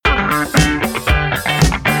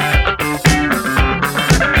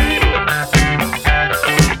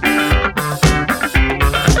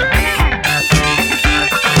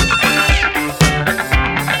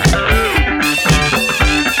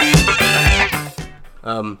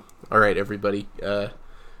All right, everybody,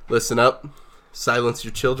 listen up. Silence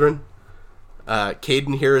your children.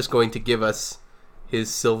 Caden here is going to give us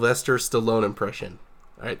his Sylvester Stallone impression.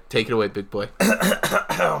 All right, take it away, big boy.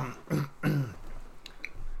 I'm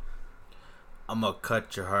gonna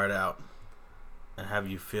cut your heart out and have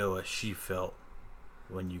you feel what she felt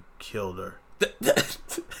when you killed her.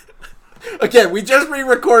 Again, we just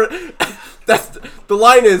re-recorded. That's the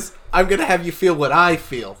line is, I'm gonna have you feel what I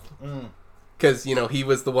feel. Because, you know, he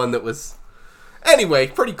was the one that was... Anyway,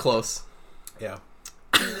 pretty close. Yeah.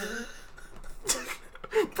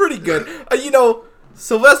 Pretty good. You know,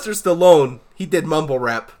 Sylvester Stallone, he did mumble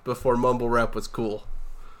rap before mumble rap was cool.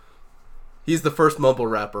 He's the first mumble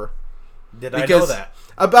rapper. Did I know that?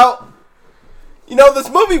 You know,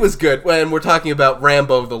 this movie was good when we're talking about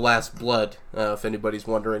Rambo: The Last Blood, if anybody's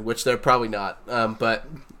wondering, which they're probably not. But,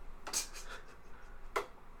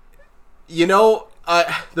 you know,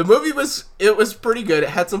 the movie was pretty good. It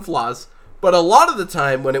had some flaws. But a lot of the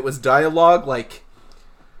time when it was dialogue, like,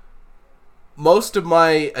 most of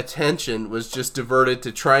my attention was just diverted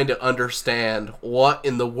to trying to understand what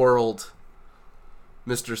in the world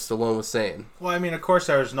Mr. Stallone was saying. Well, I mean, of course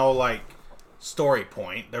there was no, like, story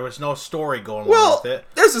point. There was no story going on with it.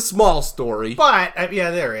 There's a small story. But, yeah,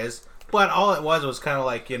 there is. But all it was kind of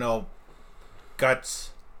like, you know, guts,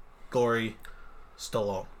 glory,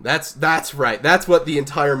 Stallone. That's right. That's what the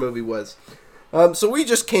entire movie was. So we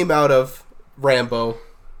just came out of Rambo.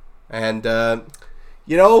 And,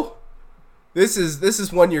 you know, this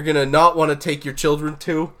is one you're going to not want to take your children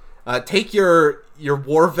to. Take your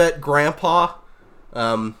war vet grandpa.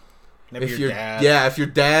 Maybe if your dad. Yeah, if your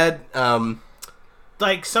dad...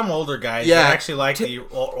 like some older guys that actually like the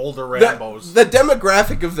older Rambos. The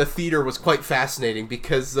demographic of the theater was quite fascinating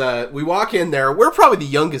because we walk in there. We're probably the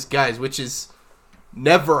youngest guys, which is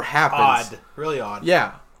never happens. Odd. Really odd.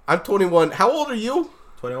 Yeah. I'm 21. How old are you?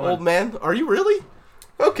 21. Old man. Are you really?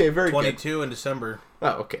 Okay, very 22 good. 22 in December.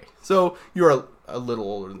 Oh, okay. So you're a little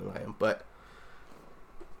older than I am, but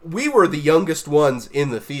we were the youngest ones in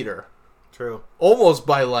the theater. True. Almost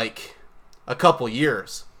by like a couple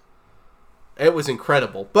years. It was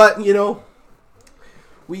incredible. But, you know,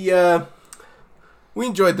 we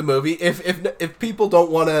enjoyed the movie. If people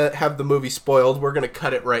don't want to have the movie spoiled, we're going to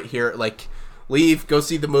cut it right here. Like, leave, go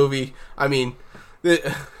see the movie. I mean,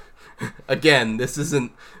 again, this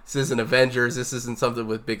isn't Avengers. This isn't something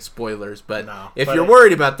with big spoilers. But if you're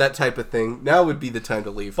worried about that type of thing, now would be the time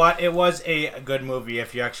to leave. But it was a good movie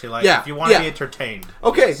if you actually like it. If you want to be entertained.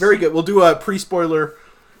 Okay, yes. Very good. We'll do a pre-spoiler.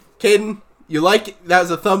 Caden, you like it? That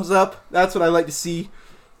was a thumbs up. That's what I like to see.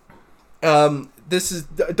 This is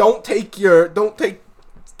don't take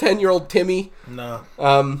 10-year-old Timmy. No.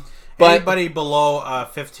 But anybody below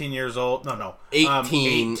 15 years old? No.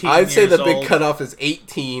 18. I'd say the big cutoff is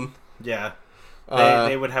 18. Yeah.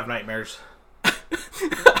 They would have nightmares.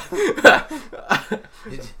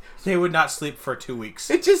 They would not sleep for 2 weeks.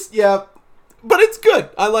 It just but it's good.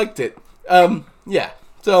 I liked it. Yeah.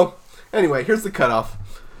 So anyway, here's the cutoff.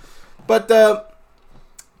 But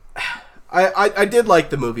I did like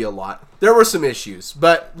the movie a lot. There were some issues,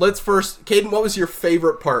 but let's first... Caden, what was your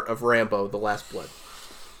favorite part of Rambo: The Last Blood?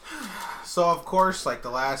 So, of course, like the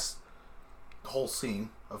last whole scene,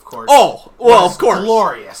 of course. Oh, well, of course.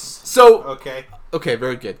 Glorious. So... Okay,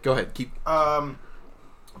 very good. Go ahead. Keep... But,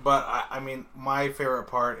 I mean, my favorite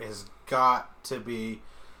part has got to be...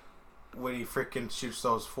 when he freaking shoots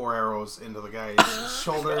those 4 arrows into the guy's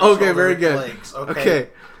shoulder. Okay, very good. Legs. Okay.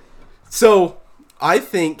 So, I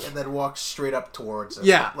think... And then walks straight up towards him.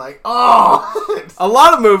 Yeah. Like, oh! A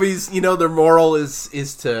lot of movies, you know, their moral is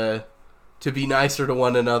to be nicer to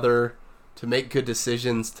one another, to make good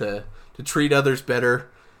decisions, to treat others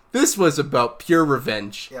better. This was about pure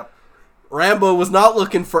revenge. Yep. Rambo was not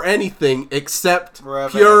looking for anything except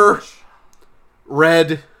revenge. Pure,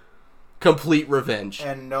 red, complete revenge.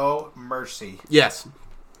 And no mercy. Yes.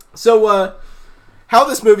 So, how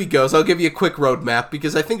this movie goes, I'll give you a quick roadmap,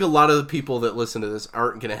 because I think a lot of the people that listen to this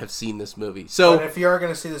aren't going to have seen this movie. So, but if you are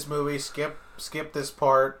going to see this movie, skip this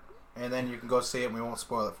part, and then you can go see it, and we won't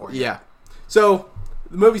spoil it for you. Yeah. So,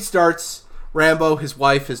 the movie starts, Rambo, his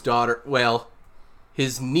wife, his daughter, well,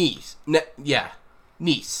 his niece.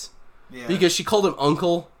 Niece. Yeah. Because she called him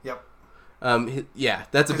uncle. Yep.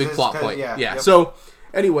 That's a big plot point. Yeah. Yep. So,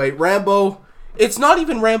 anyway, Rambo, it's not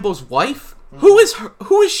even Rambo's wife. Mm-hmm.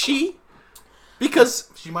 Who is she? Because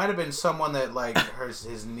she might have been someone that, like,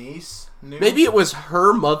 his niece knew. Maybe it was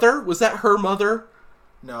her mother. Was that her mother?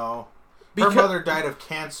 No. Her mother died of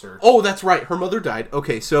cancer. Oh, that's right. Her mother died.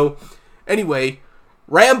 Okay, so, anyway,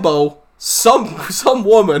 Rambo, some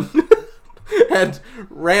woman and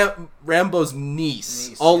Rambo's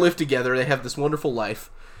niece all live together. They have this wonderful life.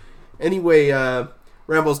 Anyway,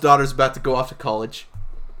 Rambo's daughter's about to go off to college,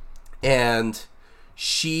 and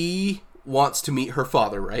she wants to meet her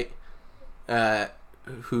father, right?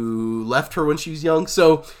 Who left her when she was young.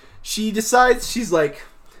 So she decides, she's like,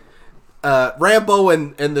 Rambo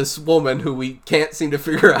and this woman who we can't seem to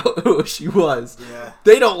figure out who she was. Yeah.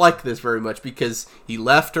 They don't like this very much because he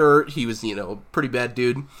left her. He was, a pretty bad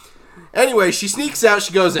dude. Anyway, she sneaks out.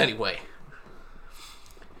 She goes anyway.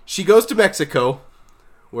 She goes to Mexico,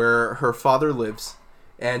 where her father lives,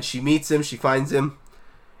 and she meets him. She finds him,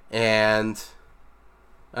 and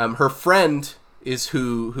her friend is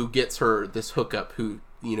who gets her this hookup, who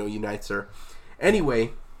unites her.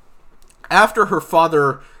 Anyway, after her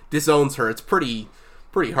father disowns her, it's pretty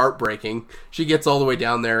heartbreaking. She gets all the way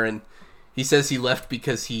down there, and he says he left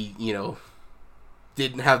because he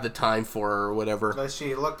didn't have the time for her or whatever. But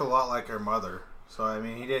she looked a lot like her mother, so I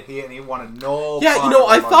mean he wanted no. Yeah,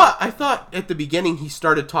 I thought at the beginning he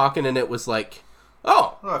started talking, and it was like,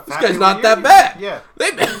 oh, this guy's not that bad. Yeah,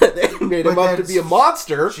 they made him up to be a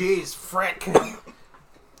monster. Jeez, frick.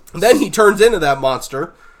 Then he turns into that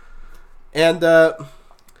monster, and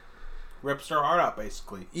rips her heart out,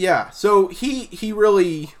 basically. Yeah, so he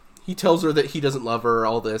tells her that he doesn't love her,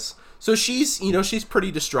 all this. So she's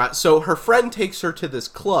pretty distraught. So her friend takes her to this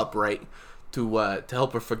club, right, to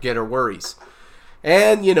help her forget her worries.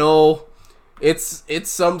 And it's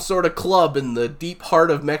some sort of club in the deep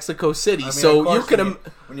heart of Mexico City. So you can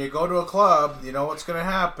when you go to a club, you know what's going to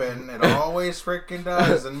happen. It always freaking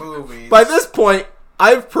does in movies. By this point,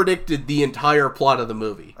 I've predicted the entire plot of the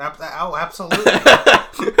movie. Oh, absolutely.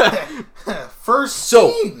 First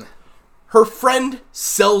scene. So, her friend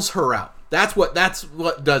sells her out. That's what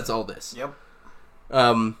does all this.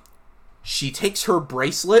 Yep. She takes her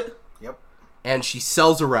bracelet. Yep. And she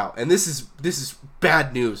sells her out. And this is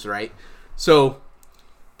bad news, right? So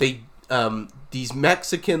they these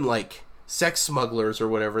Mexican sex smugglers or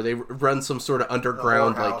whatever, they run some sort of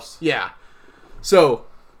underground yeah. So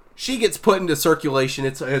she gets put into circulation.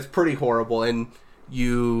 It's pretty horrible, and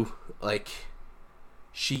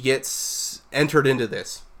she gets entered into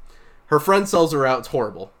this. Her friend sells her out. It's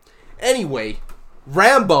horrible. Anyway,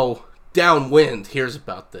 Rambo downwind hears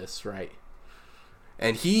about this, right?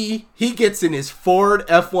 And he gets in his Ford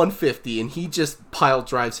F-150 and he just pile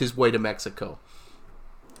drives his way to Mexico.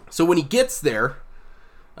 So when he gets there,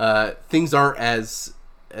 things aren't as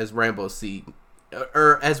Rambo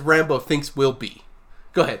as Rambo thinks will be.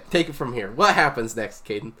 Go ahead, take it from here. What happens next,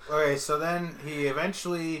 Caden? Okay, so then he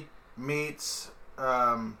eventually meets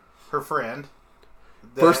her friend.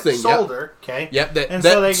 First thing, sold her. Okay. Yep, and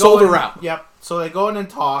so they sold her out. Yep. So they go in and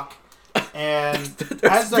talk, and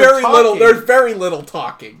there's very little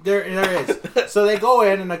talking. There is. So they go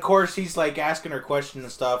in, and of course he's asking her questions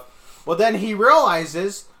and stuff. Well, then he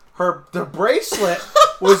realizes the bracelet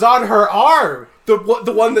was on her arm. The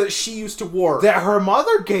one that she used to wear. That her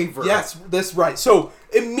mother gave her. Yes, that's right. So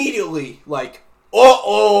immediately,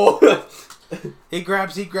 uh-oh. He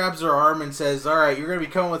grabs her arm and says, "All right, you're gonna be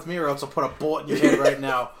coming with me, or else I'll put a bullet in your head right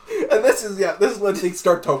now." And this is when things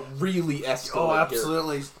start to really escalate. Oh,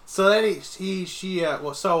 absolutely. Here. So then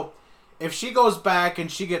so if she goes back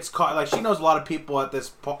and she gets caught, she knows a lot of people at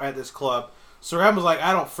this club. So Rambo's like,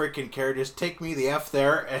 "I don't freaking care. Just take me the F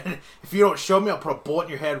there, and if you don't show me, I'll put a bullet in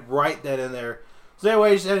your head right then and there." So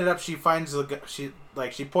anyways, ended up she finds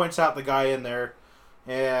she points out the guy in there,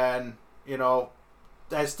 and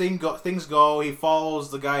as things go, he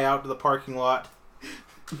follows the guy out to the parking lot,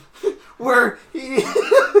 where he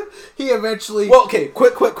eventually. Well, okay,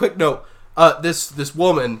 quick note. This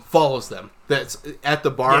woman follows them. That's at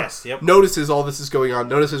the bar. Yes. Yep. Notices all this is going on.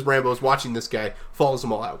 Notices Rambo's watching this guy. Follows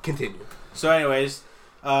them all out. Continue. So, anyways,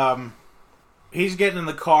 he's getting in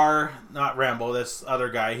the car. Not Rambo. This other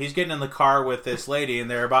guy. He's getting in the car with this lady,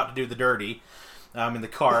 and they're about to do the dirty. In the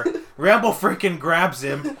car, Rambo freaking grabs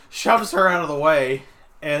him, shoves her out of the way.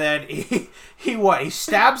 And then he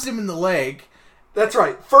stabs him in the leg. That's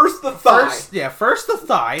right. First the thigh. First the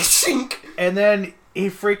thigh. Chink. And then he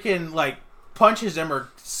freaking punches him or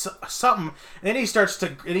something. And then he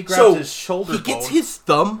grabs his shoulder bone. He gets his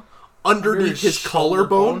thumb underneath his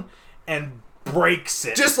collarbone and breaks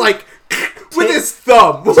it. Just with his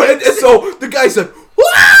thumb. And so the guy's like,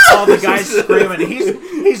 oh, the guy's screaming.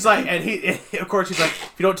 He's like, and of course he's like,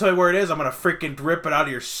 if you don't tell me where it is, I'm gonna freaking rip it out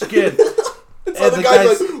of your skin. So the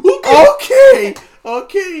guy's like,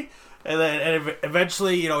 okay. And then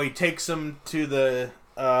eventually, he takes him to the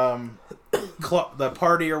club, the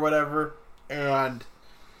party or whatever, and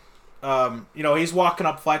he's walking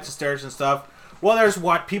up flights of stairs and stuff. Well, there's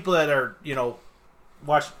people that are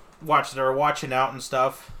watch watching out and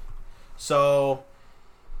stuff. So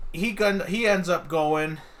he ends up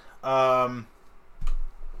going. So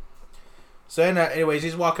anyways,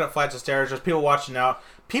 he's walking up flights of stairs. There's people watching out.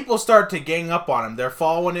 People start to gang up on him. They're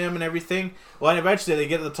following him and everything. Well, and eventually they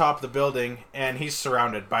get to the top of the building, and he's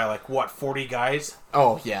surrounded by, 40 guys?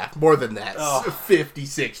 Oh, yeah. More than that. 50,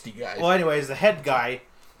 60 guys. Well, anyways, the head guy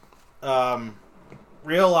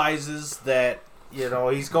realizes that,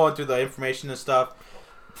 he's going through the information and stuff.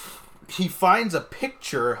 He finds a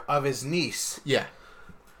picture of his niece. Yeah.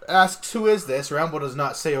 Asks, who is this? Rambo does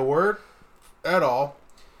not say a word at all.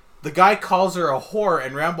 The guy calls her a whore,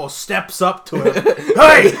 and Rambo steps up to him.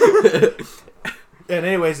 Hey! And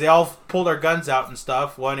anyways, they all pull their guns out and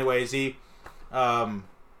stuff. Well, anyways, he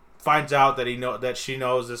finds out that she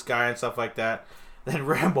knows this guy and stuff like that. Then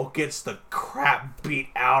Rambo gets the crap beat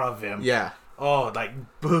out of him. Yeah. Oh,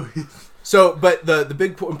 boo. So, but the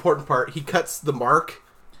big important part, he cuts the mark,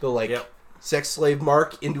 the sex slave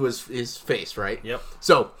mark into his face, right? Yep.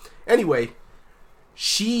 So, anyway,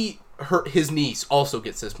 his niece also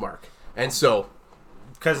gets this mark, and so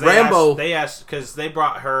because Rambo they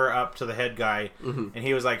brought her up to the head guy, and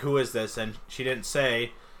he was like, "Who is this?" And she didn't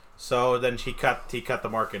say. So then he cut the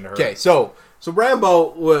mark into her. Okay, so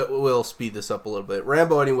Rambo will speed this up a little bit.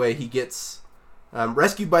 Rambo, anyway, he gets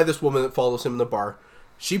rescued by this woman that follows him in the bar.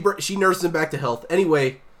 She nurses him back to health.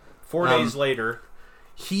 Anyway, 4 days later,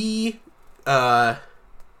 he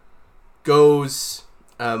goes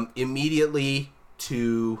immediately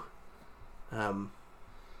to.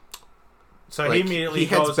 So he immediately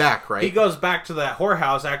heads back, right? He goes back to that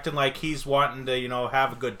whorehouse, acting like he's wanting to,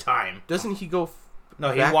 have a good time. Doesn't he go?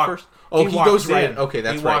 No, he walks. Oh, he goes in. right. Okay,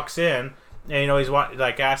 that's right. He walks in, and he's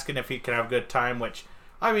asking if he can have a good time. Which,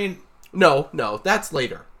 I mean, no, that's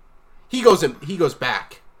later. He goes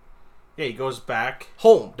back. Yeah, he goes back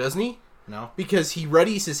home, doesn't he? No, because he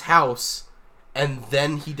readies his house, and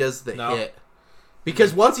then he does the hit.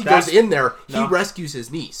 Because once he goes in there, he rescues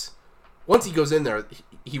his niece. Once he goes in there,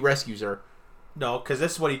 he rescues her. No, because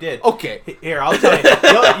this is what he did. Okay. Here, I'll tell you.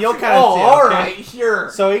 You'll kind of see it, all right, sure.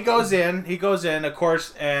 So he goes in, of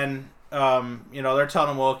course, and, they're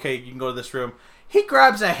telling him, well, okay, you can go to this room. He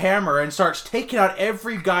grabs a hammer and starts taking out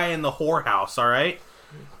every guy in the whorehouse, all right?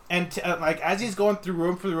 And, as he's going through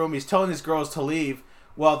room for room, he's telling his girls to leave.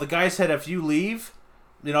 Well, the guy said, if you leave,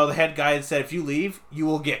 the head guy said, if you leave, you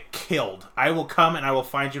will get killed. I will come and I will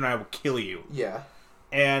find you and I will kill you. Yeah.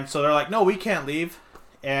 And so they're like, no, we can't leave.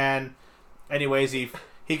 And anyways, he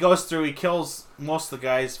goes through, he kills most of the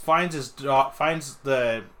guys, finds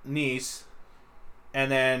the niece,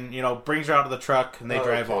 and then, brings her out of the truck and they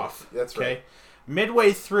drive off. That's right.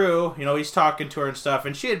 Midway through, he's talking to her and stuff,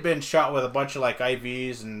 and she had been shot with a bunch of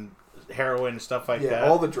IVs and heroin and stuff like that. Yeah,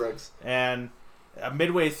 all the drugs. And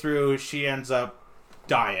midway through, she ends up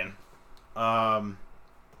dying. And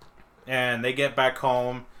they get back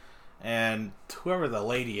home, and whoever the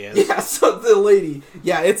lady is. Yeah, so the lady.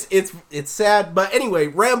 Yeah, it's sad, but anyway,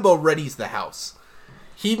 Rambo readies the house.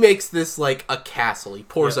 He makes this a castle. He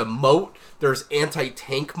pours a moat. There's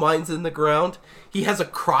anti-tank mines in the ground. He has a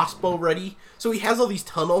crossbow ready. So he has all these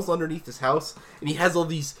tunnels underneath his house, and he has all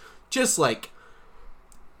these just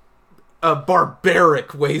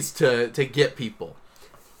barbaric ways to get people.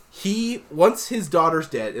 Once his daughter's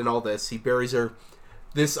dead and all this, he buries her.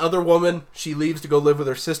 This other woman, she leaves to go live with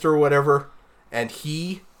her sister or whatever, and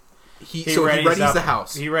he readies the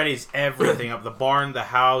house. He readies everything up: the barn, the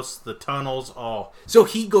house, the tunnels, all. So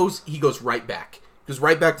he goes right back. He goes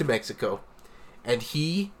right back to Mexico, and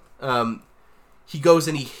he goes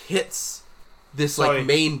and he hits this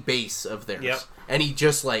main base of theirs, and he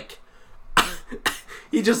just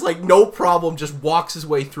no problem just walks his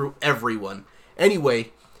way through everyone.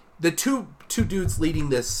 Anyway, the two dudes leading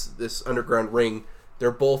this underground ring,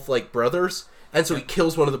 they're both brothers, and so he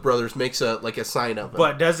kills one of the brothers, makes a sign of him.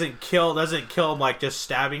 But doesn't kill him just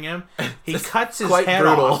stabbing him. He cuts his head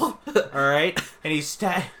off. All right, and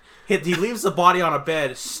he leaves the body on a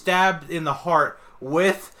bed, stabbed in the heart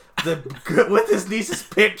with his niece's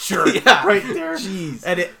picture right there. Jeez.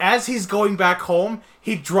 And as he's going back home,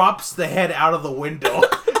 he drops the head out of the window.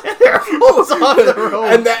 And there falls on the road.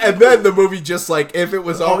 And then the movie just if it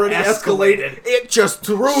was already escalated, it just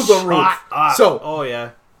threw the roof.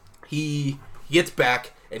 So he gets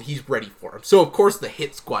back and he's ready for him. So of course the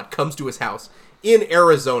hit squad comes to his house in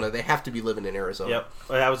Arizona. They have to be living in Arizona. Yep,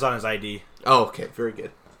 that was on his ID. Oh, okay, very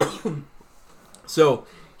good. So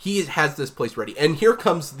he has this place ready. And here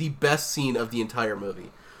comes the best scene of the entire movie.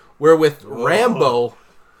 Where with Rambo,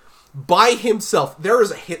 by himself, there is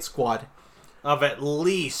a hit squad. Of at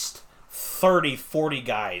least 30, 40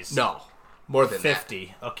 guys. No. More than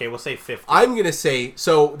 50. Okay, we'll say 50. I'm going to say,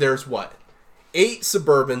 so there's what? 8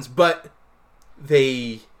 Suburbans, but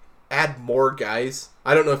they add more guys.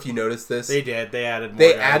 I don't know if you noticed this. They did. They added more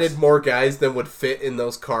They guys. added more guys than would fit in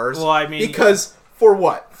those cars. Well, I mean... Because for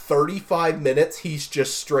what? 35 minutes, he's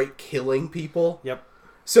just straight killing people? Yep.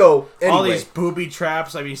 So, anyway. All these booby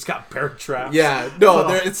traps. I mean, he's got bear traps. Yeah, no,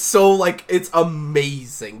 it's so, like, it's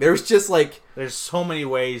amazing. There's just, like... There's so many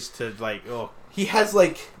ways to, like, He has,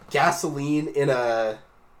 like, gasoline in a,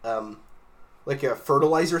 like a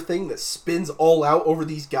fertilizer thing that spins all out over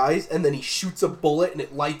these guys, and then he shoots a bullet and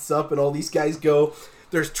it lights up and all these guys go.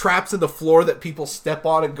 There's traps in the floor that people step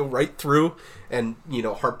on and go right through and, you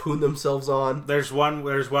know, harpoon themselves on. There's one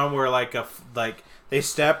where, they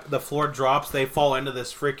step, the floor drops, they fall into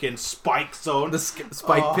this freaking spike zone. The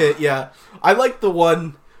spike pit, yeah. I like the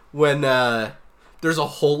one when there's a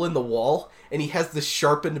hole in the wall and he has this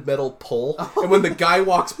sharpened metal pole, and when the guy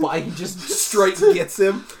walks by, he just straight gets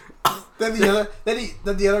him. Then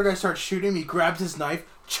the other guy starts shooting him. He grabs his knife,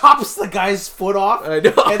 chops the guy's foot off, I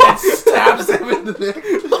know. and then stabs him in the neck.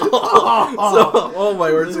 Oh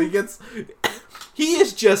my word! So he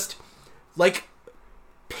is just like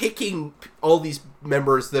picking all these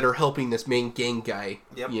members that are helping this main gang guy.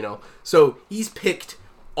 Yep. You know, so he's picked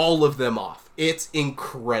all of them off. It's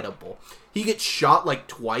incredible. He gets shot like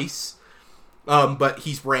twice, but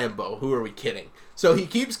he's Rambo. Who are we kidding? So he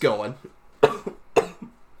keeps going.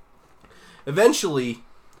 Eventually,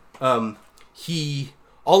 all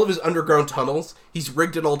of his underground tunnels, he's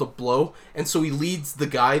rigged it all to blow, and so he leads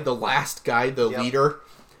the last guy, leader,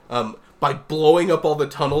 by blowing up all the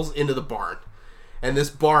tunnels into the barn. And this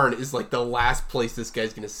barn is like the last place this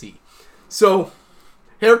guy's gonna see. So,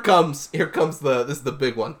 here comes this is the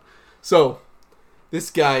big one. So, this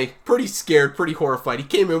guy, pretty scared, pretty horrified. He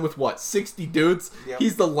came in with, 60 dudes? Yep.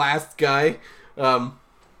 He's the last guy.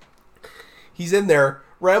 He's in there.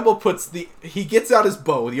 Rambo he gets out his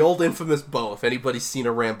bow, the old infamous bow. If anybody's seen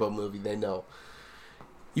a Rambo movie, they know.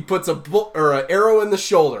 He puts an arrow in the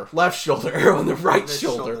shoulder, left shoulder, arrow in the right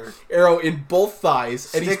shoulder, arrow in both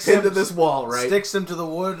thighs, and he's pinned to this wall, right? Sticks him to the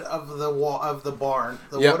wood of the wall of the barn,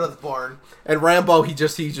 wood of the barn. And Rambo, he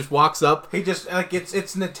just walks up. He just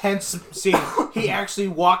it's an intense scene. He actually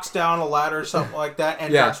walks down a ladder or something like that,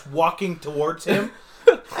 and starts walking towards him.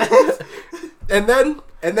 and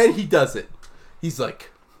then he does it. He's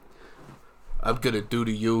like, I'm gonna do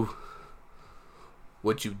to you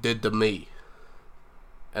what you did to me.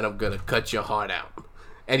 And I'm gonna cut your heart out.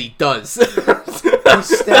 And he does. He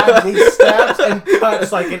stabs and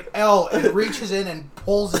cuts like an L and reaches in and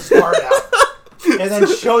pulls his heart out. And then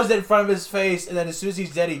shows it in front of his face, and then as soon as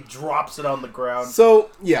he's dead, he drops it on the ground. So,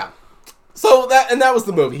 yeah. So that was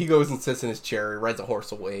the movie. He goes and sits in his chair, he rides a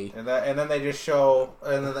horse away. And then they just show,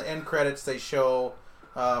 and then the end credits they show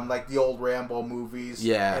like the old Rambo movies.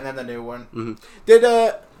 Yeah. And then the new one. Mm-hmm.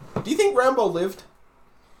 Do you think Rambo lived?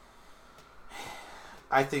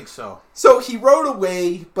 I think so. So he rode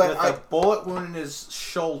away, but with a bullet wound in his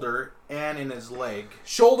shoulder and in his leg.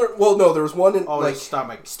 Shoulder? Well, no, there was one in his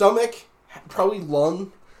stomach. Stomach, probably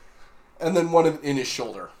lung, and then one in his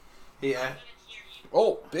shoulder. Yeah.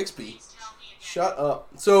 Oh, Bixby, shut up.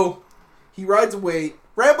 So he rides away.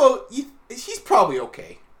 Rambo, he's probably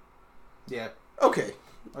okay. Yeah. Okay.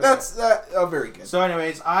 That's very good. So,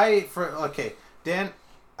 anyways, Dan.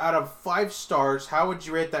 Out of 5 stars, how would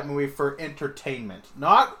you rate that movie for entertainment?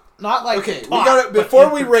 Not like okay. Talk, We got before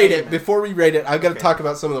we rate it. I've got to talk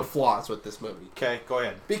about some of the flaws with this movie. Okay, go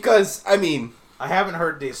ahead. Because I mean, I haven't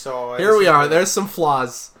heard these, so here we are. There's some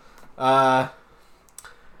flaws. The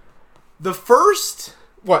first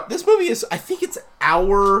this movie is. I think it's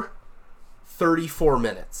hour 34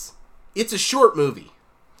 minutes. It's a short movie,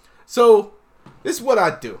 so this is what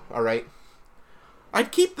I'd do. All right,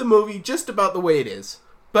 I'd keep the movie just about the way it is.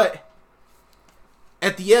 But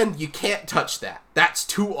at the end, you can't touch that. That's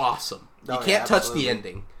too awesome. You can't touch the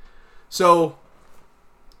ending. So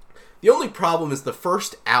the only problem is the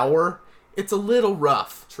first hour. It's a little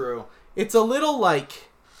rough. True. It's a little like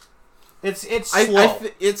it's slow.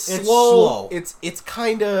 It's slow. It's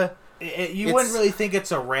kind of you wouldn't really think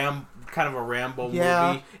it's a kind of a Rambo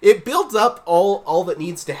movie. It builds up all that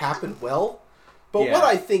needs to happen well. But Yeah. what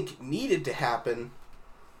I think needed to happen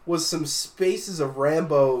was some spaces of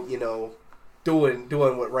Rambo, doing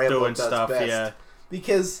what Rambo does stuff, best. yeah.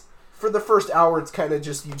 Because for the first hour, it's kind of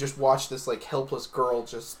just, you just watch this, like, helpless girl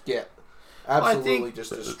just get absolutely just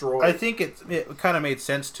destroyed. I think it kind of made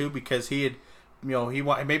sense, too, because he had,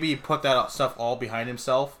 maybe he put that stuff all behind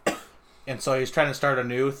himself, and so he's trying to start a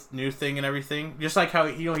new thing and everything. Just like how,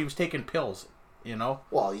 he was taking pills,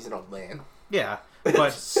 Well, he's an old man. Yeah,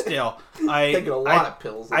 but still, Taking a lot of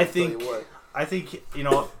pills, I think I think, you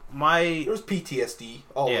know, There was PTSD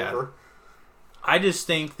all over. I just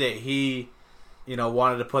think that he, you know,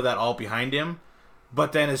 wanted to put that all behind him.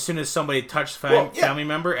 But then as soon as somebody touched family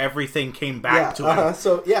member, everything came back to him.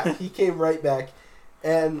 So, yeah, he came right back.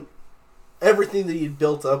 And everything that he'd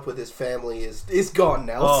built up with his family is gone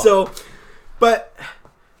now. Oh. So, but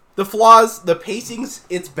the flaws, the pacings,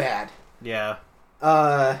 it's bad. Yeah.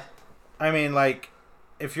 I mean, like,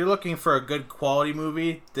 if you're looking for a good quality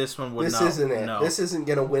movie, this one would not. This isn't it. No. This isn't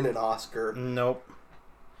going to win an Oscar. Nope.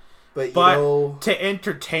 But, you know... to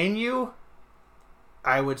entertain you,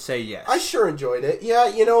 I would say yes. I sure enjoyed it. Yeah,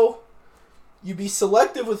 you know, you be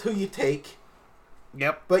selective with who you take.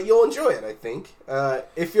 Yep. But you'll enjoy it, I think.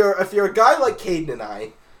 If you're a guy like Caden and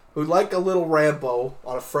I, who like a little Rambo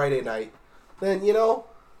on a Friday night, then, you know,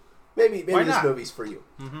 maybe this movie's for you.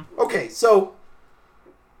 Mm-hmm. Okay, so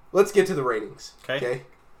let's get to the ratings. Okay.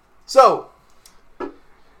 So,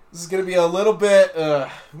 this is going to be a little bit...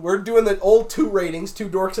 we're doing the old 2 ratings, 2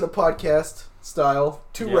 dorks in a podcast style.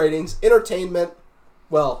 2 ratings. Entertainment,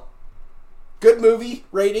 well, good movie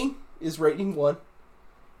rating is rating 1.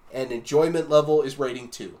 And enjoyment level is rating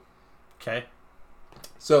 2. Okay.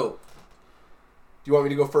 So, do you want me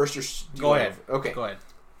to go first or... Go ahead. Okay. Go ahead.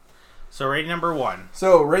 So, rating number 1.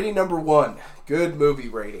 So, rating number 1. Good movie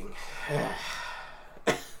rating.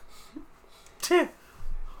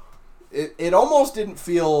 It almost didn't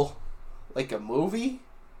feel like a movie.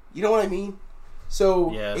 You know what I mean?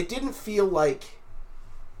 So, It didn't feel like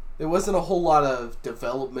there wasn't a whole lot of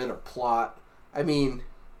development or plot. I mean,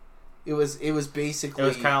 it was basically... It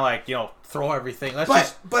was kind of like, you know, throw everything.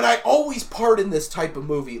 But I always pardon this type of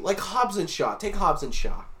movie. Like Hobbs and Shaw. Take Hobbs and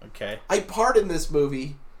Shaw. Okay. I pardon this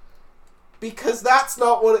movie because that's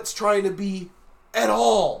not what it's trying to be at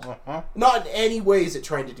all. Uh-huh. Not in any way is it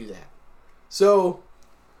trying to do that. So,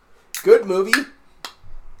 good movie.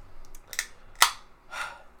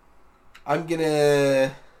 I'm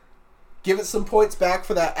gonna give it some points back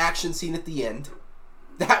for that action scene at the end.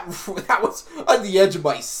 That was on the edge of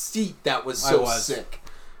my seat. That was so sick.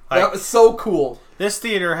 Like, that was so cool. This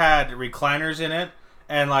theater had recliners in it,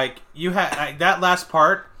 and like you had that last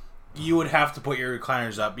part, you would have to put your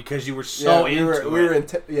recliners up because you were so into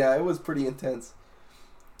it. Yeah, it was pretty intense.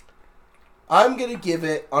 I'm gonna give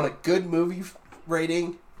it, on a good movie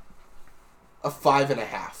rating, a 5.5.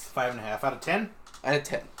 5.5 out of 10. Out of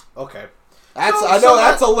 10. Okay.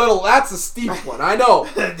 That's a steep one. I know.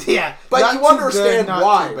 Yeah. But you understand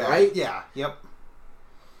why, right? Yeah. Yep.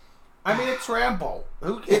 I mean, it's Rambo.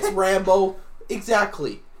 It's Rambo.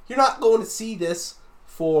 Exactly. You're not going to see this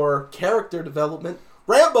for character development.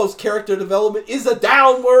 Rambo's character development is a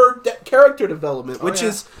downward character development, which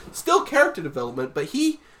is still character development, but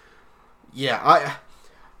he... Yeah,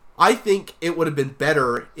 I think it would have been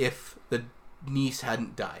better if the niece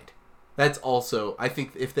hadn't died. That's also... I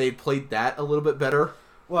think if they played that a little bit better...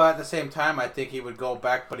 Well, at the same time, I think he would go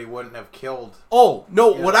back, but he wouldn't have killed... Oh, no,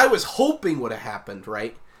 what I was hoping would have happened,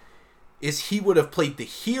 right, is he would have played the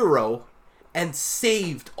hero and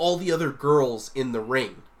saved all the other girls in the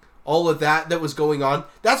ring. All of that was going on.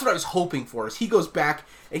 That's what I was hoping for, is he goes back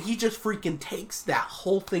and he just freaking takes that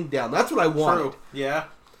whole thing down. That's what I wanted. True. Yeah.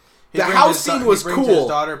 The house scene was cool. He brings his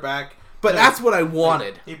daughter back. But that's what I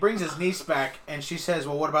wanted. He brings his niece back, and she says,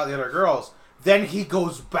 well, what about the other girls? Then he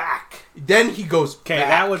goes back. Okay,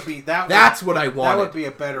 That's what I wanted. That would be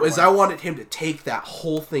a better one. I wanted him to take that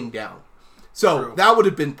whole thing down. So, That would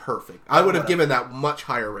have been perfect. I would have given that much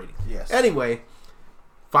higher rating. Yes. Anyway,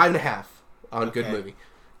 5.5 on good movie.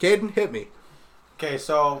 Caden, hit me. Okay,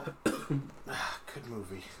 so... good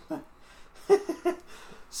movie.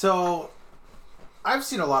 So... I've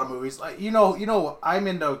seen a lot of movies. Like you know, I'm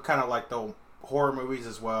into kind of like the horror movies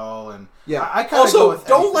as well, and I kind of go with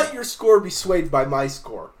don't anything. let your score be swayed by my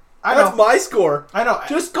score. That's my score. I know.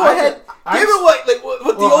 Just go ahead. Give it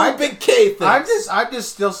what the old Big K thing. I'm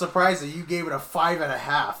just still surprised that you gave it a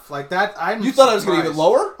 5.5. Like that. You thought I was going to give it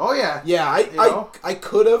lower? Oh yeah. Yeah, I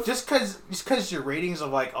could have. Just because your ratings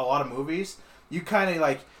of like a lot of movies, you kind of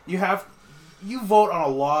like you vote on a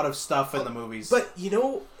lot of stuff in the movies. But you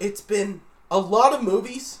know, it's been. A lot of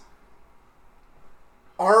movies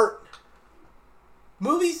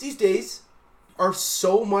these days are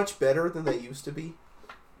so much better than they used to be.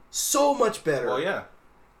 So much better. Well, yeah.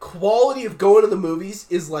 Quality of going to the movies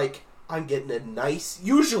is like, I'm getting a nice...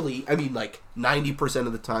 Usually, I mean like 90%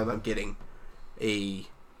 of the time I'm getting a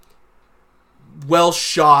well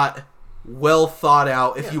shot, well thought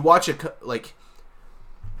out. If you watch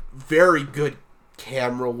very good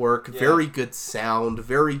camera work, very good sound,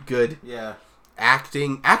 very good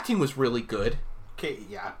acting. Acting was really good. Okay,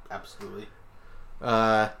 yeah, absolutely.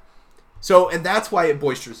 So, and that's why it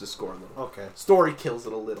boisters the score a little. Okay. Story kills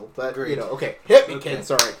it a little, but Agreed. okay. Hit me, Okay. kid.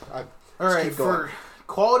 Sorry. All right, for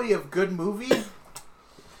quality of good movie,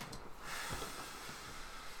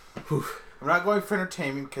 I'm not going for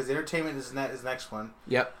entertainment because entertainment is next one.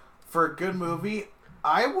 Yep. For a good movie,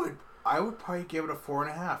 I would probably give it a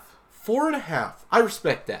 4.5. 4.5. I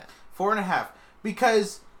respect that. 4.5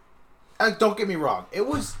 because don't get me wrong, it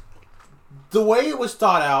was the way it was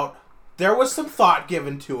thought out. There was some thought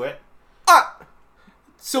given to it.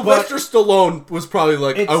 Sylvester Stallone was probably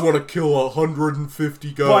like, I want to kill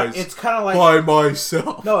 150 guys. But it's kind of like by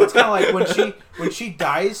myself. No, it's kind of like when she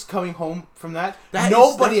dies coming home from that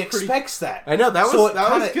nobody expects that. I know that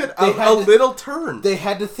was good. A little turn. They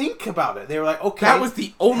had to think about it. They were like, okay, that was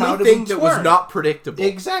the only thing that was not predictable.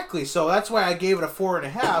 Exactly. So that's why I gave it a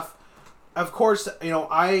 4.5. Of course,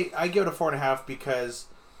 I give it a 4.5 because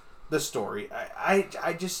the story.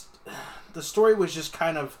 I just the story was just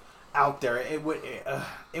kind of out there. It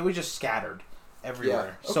was just scattered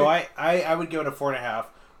everywhere. Yeah, okay. So I would give it a 4.5,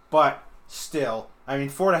 but still,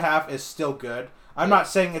 4.5 is still good. I'm not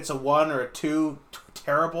saying it's a 1 or a 2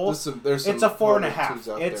 terrible. It's a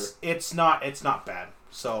 4.5. It's not bad.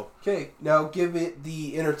 So okay, now give it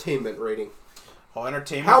the entertainment rating. Oh,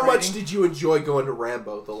 entertainment. How much did you enjoy going to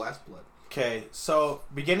Rambo: The Last Blood? Okay, so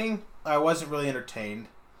beginning I wasn't really entertained,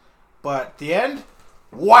 but the end.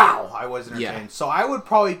 Wow, I was entertained. Yeah. So I would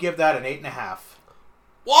probably give that an 8.5.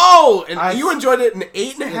 Whoa! And you enjoyed it an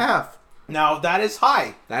 8.5. Now that is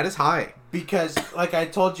high. That is high. Because, like I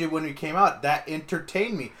told you when we came out, that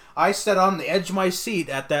entertained me. I sat on the edge of my seat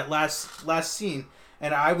at that last scene,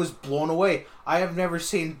 and I was blown away. I have never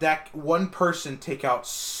seen that one person take out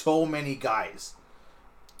so many guys.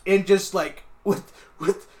 And just like with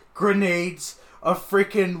grenades, a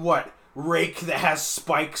freaking rake that has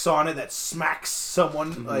spikes on it that smacks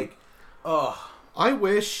someone I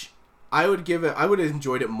wish I would have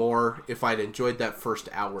enjoyed it more if I'd enjoyed that first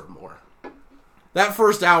hour more. That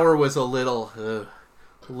first hour was a little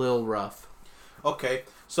rough. Okay,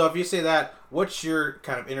 so if you say that, what's your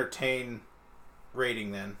kind of entertain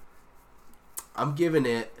rating then? I'm giving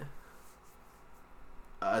it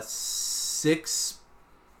a 6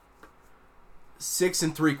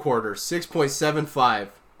 3/4, 6.75.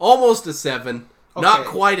 Almost a 7. Okay. Not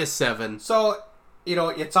quite a 7. So,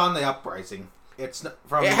 it's on the uprising. It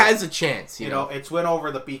has a chance, you know. It's went over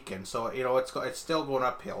the beacon, so it's still going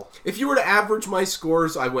uphill. If you were to average my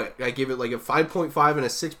scores, I give it like a 5.5 and a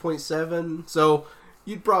 6.7. So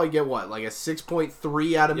you'd probably get like a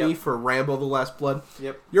 6.3 out of me for Rambo: The Last Blood.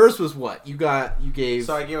 Yep. Yours was what? You gave.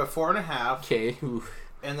 So I gave a 4.5. Okay.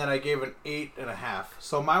 And then I gave an 8.5.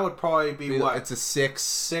 So mine would probably be what? It's a 6.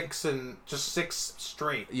 6 and just 6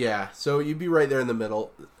 straight. Yeah. So you'd be right there in the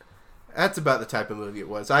middle. That's about the type of movie it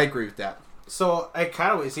was. I agree with that. So I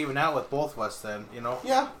kind of was even out with both of us then,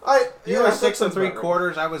 Yeah, you were 6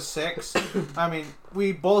 3/4. I was 6.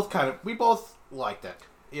 we both liked it.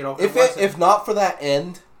 If not for that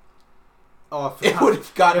end, it would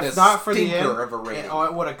have gotten a stinker of a rating. I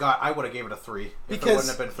would have gave it a 3 because it wouldn't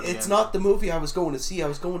have been for the end. Not the movie I was going to see. I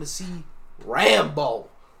was going to see Rambo.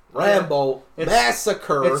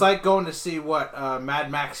 Massacre. It's like going to see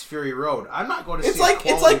Mad Max Fury Road. I'm not going to see.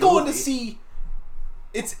 It's like going to see.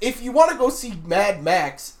 It's if you want to go see Mad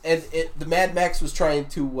Max and the Mad Max was trying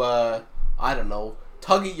to I don't know,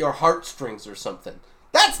 tug at your heartstrings or something.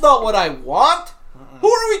 That's not what I want.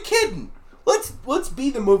 Who are we kidding? Let's be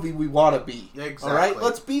the movie we want to be. Exactly. All right,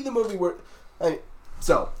 let's be the movie we're.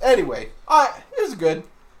 So anyway, it was good.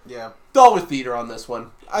 Yeah. Dollar theater on this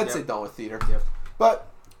one. I'd say dollar theater. Yep. But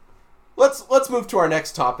let's move to our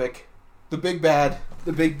next topic, the big bad,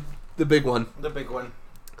 the big one. The big one.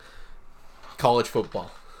 College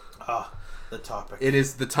football. The topic. It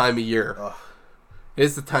is the time of year. It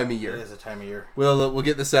is the time of year. It is the time of year. We'll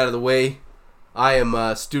get this out of the way. I am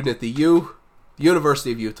a student at the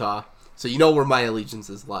University of Utah, so you know where my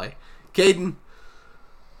allegiances lie. Caden.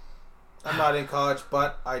 I'm not in college,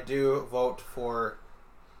 but I do vote for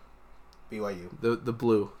BYU. The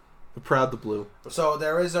blue. The blue. So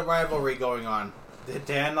there is a rivalry going on.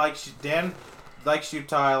 Dan likes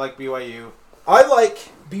Utah. I like BYU. I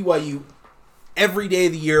like BYU every day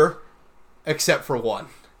of the year except for one.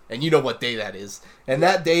 And you know what day that is. And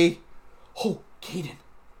that day... Oh, Caden.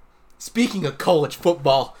 Speaking of college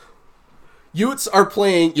football, Utes are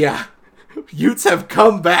playing... Yeah. Utes have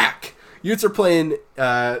come back. Utes are playing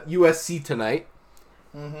USC tonight.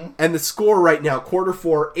 Mm-hmm. And the score right now, quarter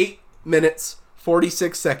 4, 8 minutes,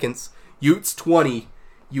 46 seconds. Utes 20,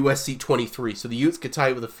 USC 23. So the Utes could tie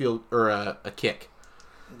it with a field or a kick.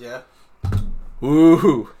 Yeah.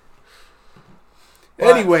 Woohoo.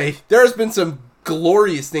 Anyway, there's been some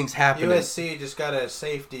glorious things happening. USC just got a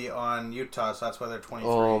safety on Utah, so that's why they're 23.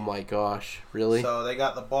 Oh my gosh, really? So they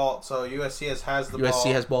got the ball. So USC has the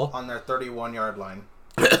USC has ball on their 31-yard line.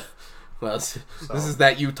 Well, this is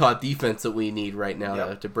that Utah defense that we need right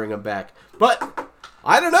now to bring them back. But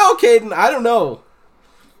I don't know, Caden. I don't know.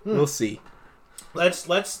 We'll see. Let's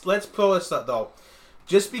pull this up though.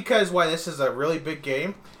 Just because why this is a really big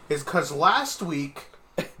game is because last week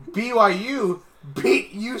BYU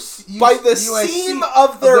beat USC by the seam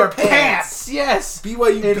of their pants. Yes,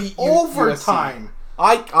 BYU in beat overtime.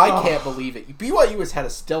 USC. I can't believe it. BYU has had a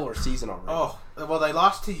stellar season already. Oh, well, they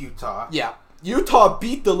lost to Utah. Yeah, Utah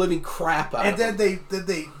beat the living crap out of them. And then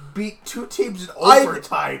they beat two teams in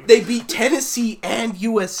overtime. They beat Tennessee and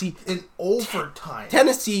USC in overtime.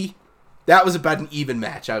 Tennessee, that was about an even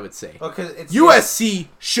match, I would say. Okay, USC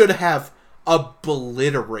should have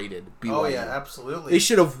obliterated BYU. Oh yeah, absolutely. They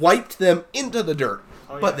should have wiped them into the dirt.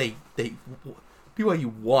 But they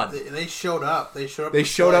BYU won. They showed up. They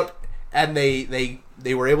showed up, and they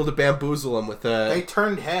were able to bamboozle them with a. They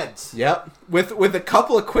turned heads. Yep, with a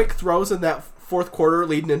couple of quick throws in that fourth quarter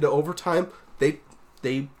leading into overtime, they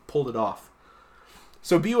pulled it off.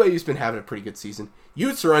 So BYU's been having a pretty good season.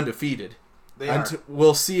 Utes are undefeated. They are.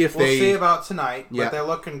 We'll see if we'll see about tonight, but they're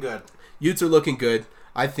looking good. Utes are looking good.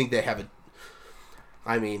 I think they have a.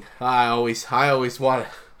 I mean, I always want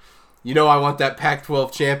to. You know, I want that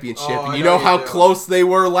Pac-12 championship, and you know how close they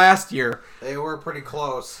were last year. They were pretty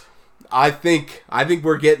close. I think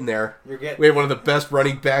we're getting there. We have one of the best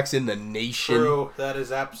running backs in the nation. True, that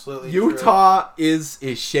is absolutely Utah is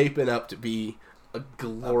shaping up to be a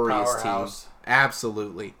glorious team.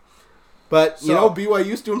 Absolutely. But you know,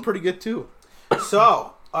 BYU's doing pretty good too.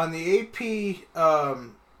 So on the AP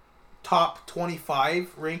top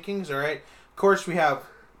 25 rankings, all right. Of course, we have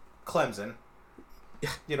Clemson.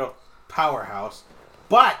 You know, powerhouse.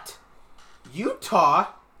 But Utah,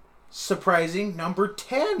 surprising, number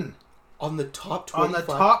 10. On the top 25? On the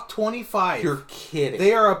top 25. You're kidding.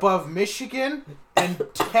 They are above Michigan and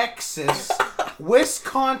Texas,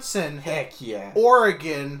 Wisconsin, heck yeah,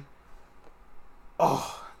 Oregon.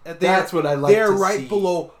 Oh, that's what I like to see. They're right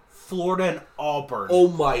below Florida and Auburn. Oh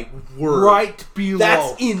my word. Right below.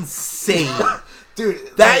 That's insane.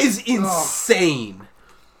 Dude, that is insane.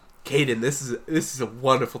 Caden, this is a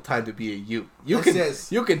wonderful time to be a Ute. You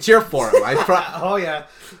can cheer for him. Oh yeah,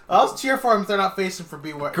 I'll cheer for them if they're not facing for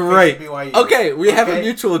BYU. Great. BYU. Okay, we have a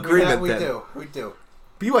mutual agreement. We then. We do.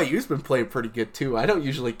 BYU's been playing pretty good too. I don't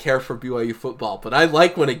usually care for BYU football, but I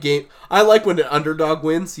like when an underdog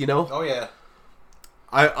wins. You know. Oh yeah.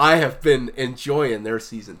 I have been enjoying their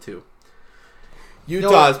season too.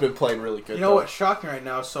 Utah has been playing really good. You know what's shocking right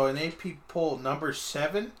now? So in AP poll number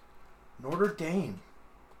 7, Notre Dame.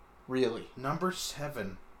 Really? Number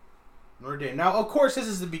 7. Notre Dame. Now, of course, this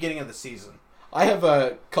is the beginning of the season. I have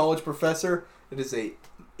a college professor that is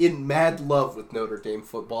in mad love with Notre Dame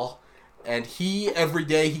football. And every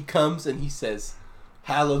day he comes and he says,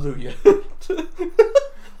 hallelujah. Of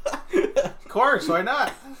course, why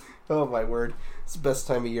not? Oh, my word. It's the best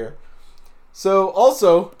time of year. So,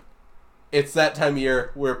 also, it's that time of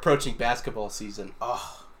year we're approaching basketball season.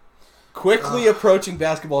 Oh. Quickly approaching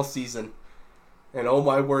basketball season. And oh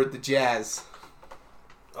my word, the Jazz.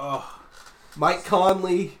 Oh. Mike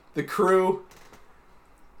Conley, the crew.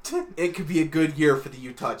 It could be a good year for the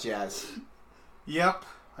Utah Jazz. Yep.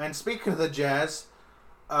 And speaking of the Jazz,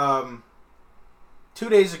 2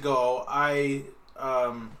 days ago,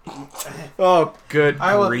 oh, good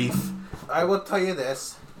grief. I will tell you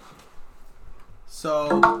this.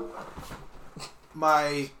 So,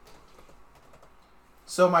 my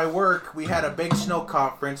work, we had a big snow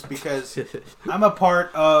conference because I'm a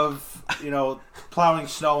part of, plowing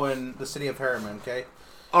snow in the city of Harriman, okay?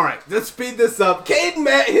 All right, let's speed this up. Caden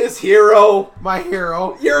met his hero. My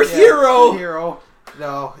hero. Your hero. Hero.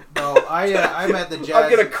 No, I'm at the Jazz. I'm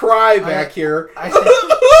going to cry back here.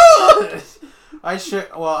 I'm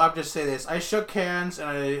just saying this. I shook hands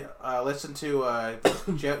and I listened to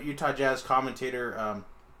Utah Jazz commentator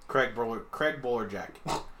Craig Bolerjack.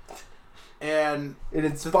 And it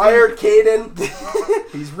inspired Caden.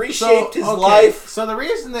 He's reshaped his life. So the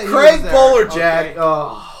reason that Craig Bolerjack.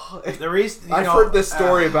 Okay. The reason I've heard this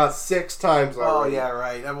story about 6 times already. Oh yeah,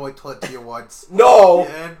 right. I've only told it to you once. No,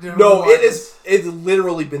 it's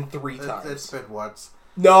literally been 3 times. It's been once.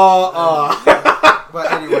 No.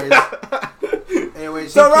 But anyways.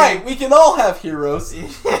 So right, we can all have heroes.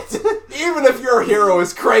 Even if your hero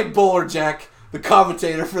is Craig Bolerjack, the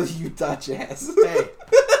commentator for the Utah Jazz.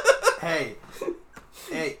 Hey.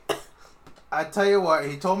 I tell you what,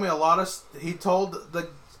 he told me he told the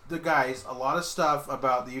guys a lot of stuff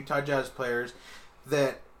about the Utah Jazz players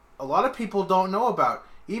that a lot of people don't know about.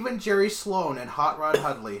 Even Jerry Sloan and Hot Rod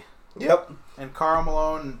Hudley. Yep. And Karl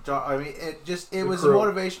Malone. And John, I mean, it was a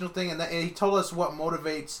motivational thing. And he told us what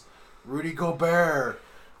motivates Rudy Gobert,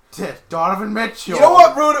 Donovan Mitchell. You know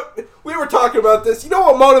what, Rudy? We were talking about this. You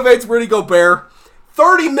know what motivates Rudy Gobert?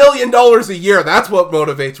 $30 million a year. That's what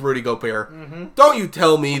motivates Rudy Gobert. Mm-hmm. Don't you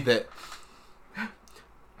tell me that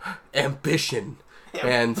ambition.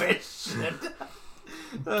 And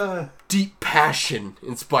deep passion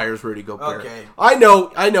inspires Rudy Gobert. Okay. I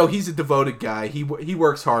know he's a devoted guy. He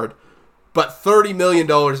works hard. But $30 million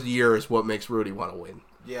a year is what makes Rudy want to win.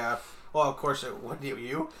 Yeah. Well, of course, what do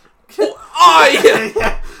you?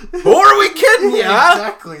 Yeah. Who are we kidding? Yeah.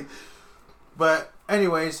 Exactly. But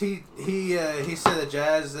anyways, he said the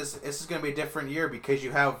Jazz, this is going to be a different year because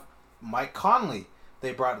you have Mike Conley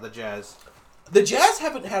they brought to the Jazz. The Jazz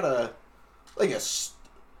haven't had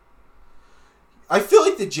I feel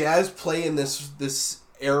like the Jazz play in this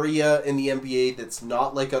area in the NBA that's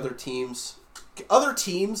not like other teams. Other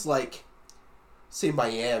teams like, say,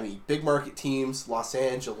 Miami, big market teams, Los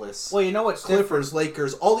Angeles. Well, you know what's Clippers, different?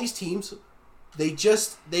 Lakers, all these teams, they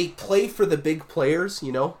play for the big players,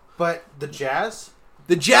 you know. But the Jazz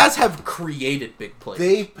have created big players.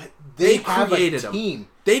 They have created a team. Them.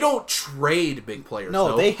 They don't trade big players.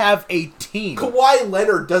 No, they have a team. Kawhi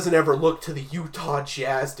Leonard doesn't ever look to the Utah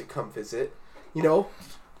Jazz to come visit, you know.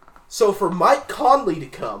 So for Mike Conley to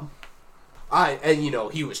come,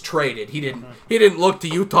 he was traded. He didn't look to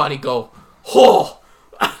Utah and he go, oh,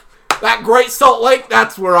 that Great Salt Lake,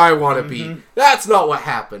 that's where I want to be. That's not what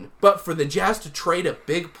happened. But for the Jazz to trade a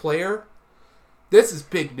big player, this is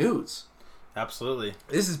big news. Absolutely.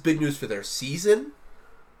 This is big news for their season,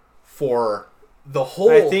 for the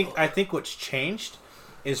whole... I think what's changed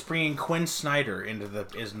is bringing Quinn Snyder into the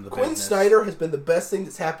Quinn business. Snyder has been the best thing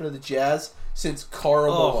that's happened to the Jazz since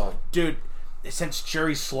Karl Malone. Dude, since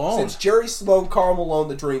Jerry Sloan. Since Jerry Sloan, Karl Malone,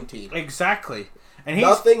 the Dream Team. Exactly. And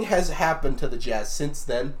nothing has happened to the Jazz since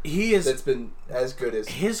then. That's been as good as...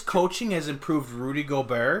 His coaching has improved Rudy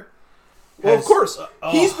Gobert. Well, of course.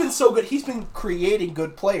 He's been so good. He's been creating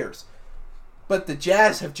good players. But the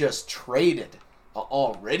Jazz have just traded an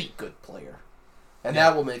already good player. And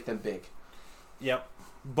that will make them big. Yep.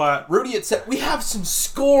 But Rudy had said, we have some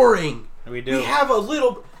scoring. We do. We have a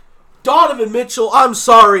little... Donovan Mitchell, I'm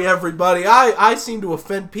sorry, everybody. I seem to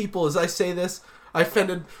offend people as I say this. I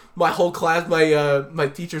offended my whole class. My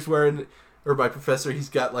teacher's wearing... Or my professor, he's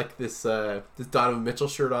got like this Donovan Mitchell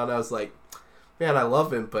shirt on. I was like, man, I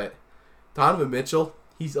love him, but Donovan Mitchell...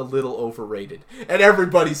 He's a little overrated. And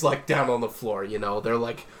everybody's like down on the floor, you know. They're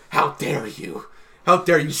like, how dare you? How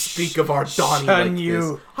dare you speak of our Donnie like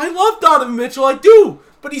this? I love Donovan Mitchell, I do.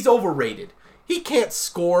 But he's overrated. He can't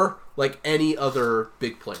score like any other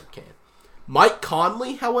big player can. Mike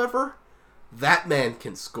Conley, however, that man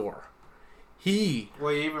can score. Well, he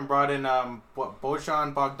even brought in,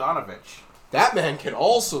 Bojan Bogdanovic. That man can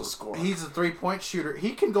also score. He's a three-point shooter.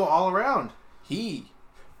 He can go all around.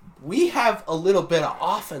 We have a little bit of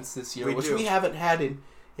offense this year, which do. we haven't had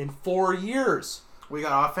in 4 years. We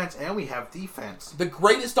got offense and we have defense. The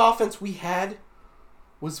greatest offense we had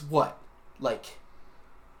was what? Like,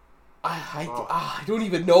 I don't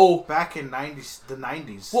even know. Back in the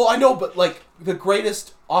 90s. Well, I know, but like the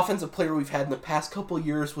greatest offensive player we've had in the past couple of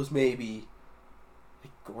years was maybe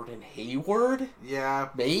like Gordon Hayward. Yeah.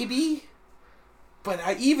 Maybe.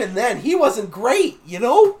 But even then, he wasn't great, you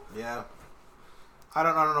know? Yeah. I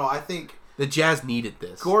don't know. I think the Jazz needed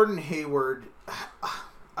this. Gordon Hayward. I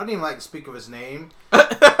don't even like to speak of his name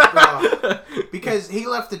because he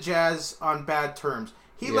left the Jazz on bad terms.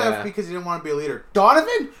 He left because he didn't want to be a leader.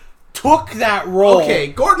 Donovan took that role. Okay,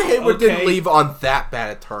 Gordon Hayward didn't leave on that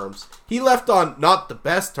bad terms. He left on not the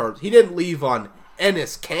best terms. He didn't leave on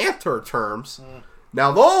Enes Kanter terms.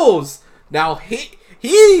 Now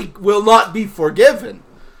he will not be forgiven.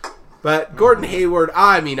 But Gordon Hayward,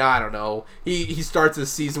 I don't know. He starts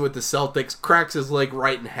his season with the Celtics, cracks his leg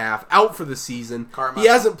right in half, out for the season. Karma. He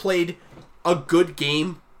hasn't played a good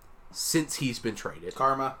game since he's been traded.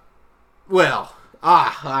 Karma. Well,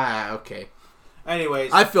 okay.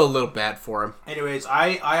 Anyways. I feel a little bad for him. Anyways,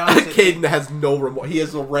 I honestly Caden has no remorse. He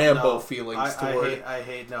has no Rambo feelings toward it. I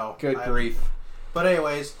hate no. Good grief. But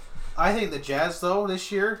anyways, I think the Jazz, though,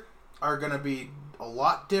 this year are going to be a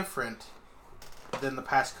lot different than the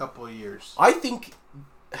past couple of years. I think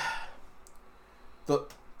the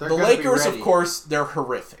Lakers, of course, they're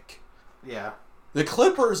horrific. Yeah. The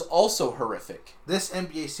Clippers, also horrific. This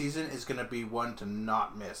NBA season is going to be one to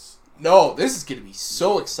not miss. No, this is going to be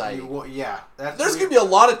so exciting. There's going to be a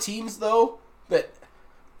lot of teams, though, that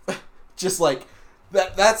just like...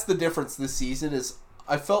 That's the difference this season is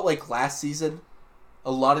I felt like last season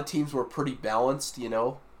a lot of teams were pretty balanced,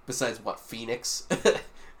 besides Phoenix.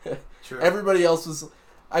 True. Everybody else was...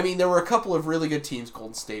 I mean, there were a couple of really good teams.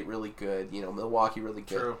 Golden State, really good. Milwaukee, really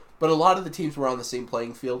good. True. But a lot of the teams were on the same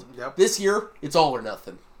playing field. Yep. This year, it's all or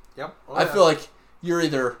nothing. Yep. I feel like you're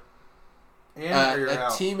either you're a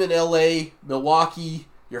out. team in LA, Milwaukee,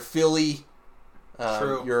 you're Philly,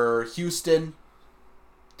 True. you're Houston.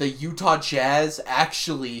 The Utah Jazz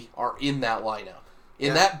actually are in that lineup.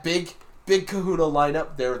 In that big kahuna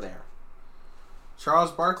lineup, they're there.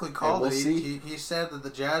 Charles Barkley called we'll it. see. He said that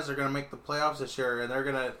the Jazz are going to make the playoffs this year, and they're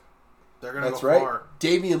gonna That's go right. far.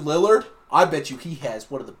 Damian Lillard, I bet you he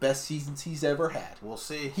has one of the best seasons he's ever had. We'll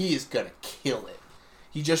see. He is going to kill it.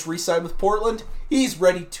 He just re-signed with Portland. He's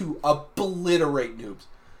ready to obliterate noobs.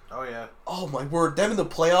 Oh yeah. Oh my word! Them in the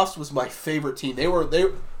playoffs was my favorite team. They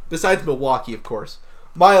besides Milwaukee, of course.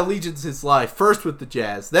 My allegiances lie first with the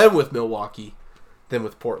Jazz, then with Milwaukee, then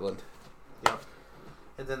with Portland. Yep.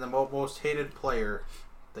 And then the most hated player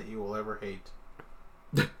that you will ever hate,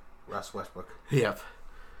 Russ Westbrook. Yep.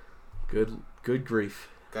 Good grief.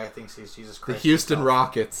 Guy thinks he's Jesus The Christ. Houston himself.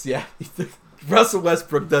 Rockets. Yeah. Russell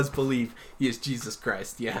Westbrook does believe he is Jesus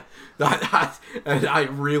Christ. Yeah. And I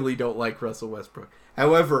really don't like Russell Westbrook.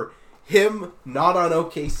 However, him not on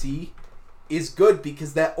OKC is good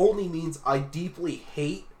because that only means I deeply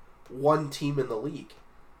hate one team in the league,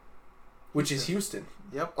 which is Houston.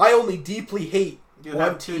 Yep. I only deeply hate You one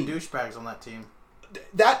have two team. douchebags on that team.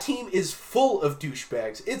 That team is full of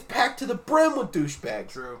douchebags. It's packed to the brim with douchebags.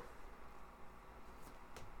 True.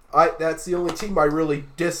 That's the only team I really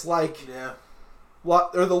dislike. Yeah.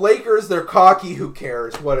 They're the Lakers. They're cocky. Who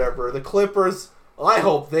cares? Whatever. The Clippers. I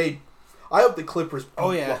hope the Clippers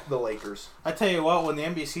beat the Lakers. I tell you what, when the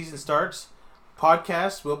NBA season starts,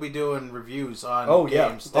 podcast we'll be doing reviews on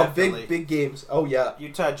games. Definitely. Big games. Oh yeah.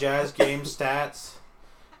 Utah Jazz game stats.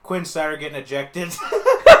 Quinn Snyder getting ejected.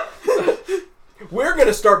 We're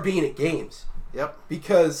gonna start being at games. Yep.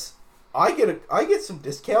 Because I get some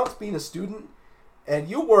discounts being a student, and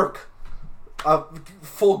you work a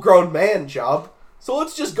full-grown man job. So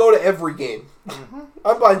let's just go to every game. Mm-hmm.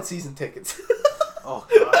 I'm buying season tickets. Oh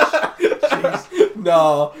gosh. Jeez.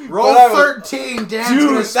 No. Roll 13, Dan's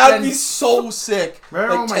dude, that'd be so sick.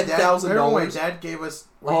 Remember like when my dad gave us...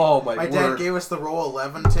 my dad gave us the Roll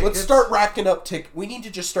 11 tickets. Let's start racking up tickets. We need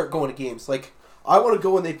to just start going to games. Like, I want to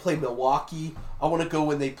go when they play Milwaukee. I want to go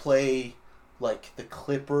when they play, like, the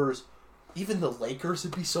Clippers. Even the Lakers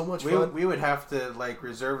would be so much fun. We would have to, like,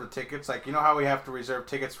 reserve the tickets. Like, you know how we have to reserve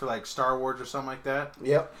tickets for, like, Star Wars or something like that?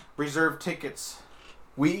 Yep. Reserve tickets.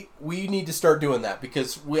 We need to start doing that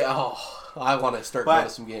because I want to start going to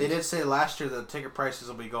some games. They did say last year the ticket prices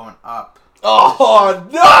will be going up. Oh,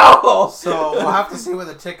 no! So we'll have to see what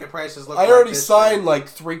the ticket prices look like. I already signed like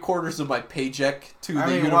 3/4 of my paycheck to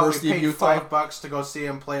the University of Utah. We paid $5 to go see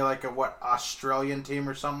him play like a Australian team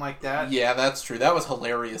or something like that. Yeah, that's true. That was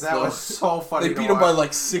hilarious. That was so funny. They beat them by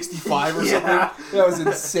like 65 or something. That was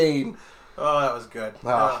insane. Oh, that was good.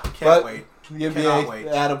 Can't wait. The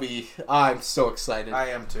NBA, I'm so excited. I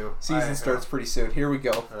am too. Season starts pretty soon. Here we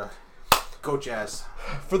go. Go Jazz.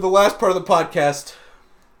 For the last part of the podcast,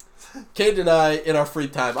 Kate and I, in our free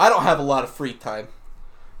time, I don't have a lot of free time.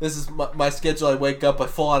 This is my schedule. I wake up, I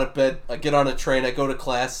fall out of bed, I get on a train, I go to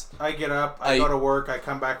class. I get up, I go to work, I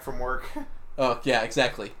come back from work. Oh, yeah,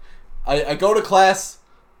 exactly. I go to class,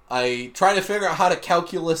 I try to figure out how to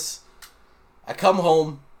calculus, I come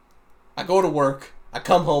home, I go to work, I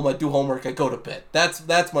come home, I do homework, I go to bed.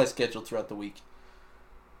 That's my schedule throughout the week.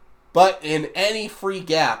 But in any free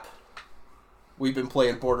gap, we've been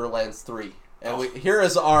playing Borderlands 3. And here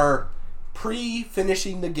is our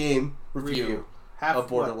pre-finishing the game review of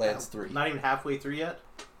Borderlands 3. Not even halfway through yet?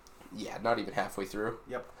 Yeah, not even halfway through.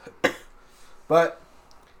 Yep. But,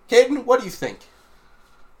 Caden, what do you think?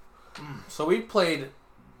 So we played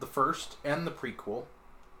the first and the prequel.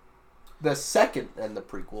 The second and the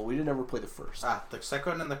prequel. We didn't ever play the first. The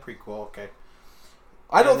second and the prequel, okay.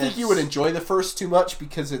 I don't think you would enjoy the first too much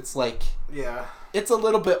because it's like... Yeah. It's a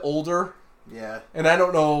little bit older. Yeah. And I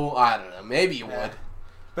don't know, maybe you would.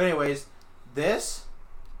 But anyways, this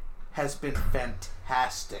has been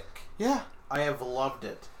fantastic. Yeah. I have loved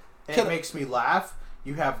it. It makes me laugh.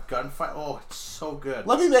 You have gunfight. Oh, it's so good.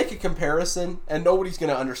 Let me make a comparison, and nobody's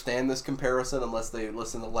going to understand this comparison unless they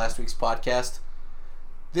listen to last week's podcast.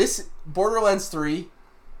 This Borderlands 3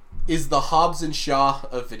 is the Hobbs and Shaw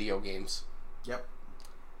of video games. Yep.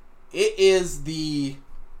 It is the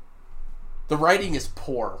writing is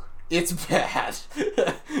poor. It's bad.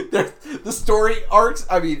 The story arcs,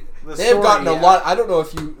 they have gotten a lot. I don't know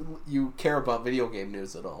if you care about video game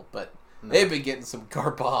news at all, but they've been getting some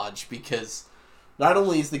garbage because Not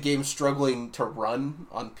only is the game struggling to run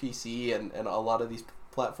on PC and a lot of these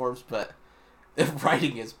platforms, but the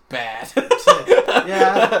writing is bad.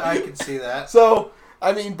 Yeah, I can see that. So,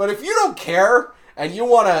 I mean, but if you don't care and you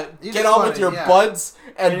want to get on with your buds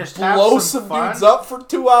and blow some dudes up for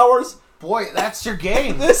 2 hours, boy, that's your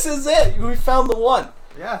game. This is it. We found the one.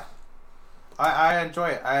 Yeah. I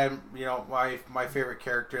enjoy it. My favorite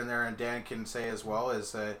character in there, and Dan can say as well,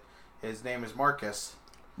 is his name is Marcus.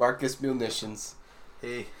 Marcus Munitions.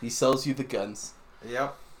 He sells you the guns.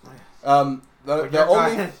 Yep. The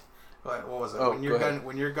only what was it? Oh,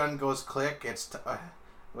 when your gun goes click,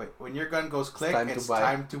 when your gun goes click, it's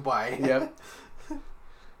time to buy. Yep.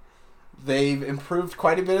 They've improved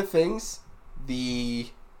quite a bit of things. The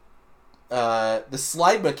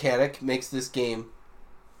slide mechanic makes this game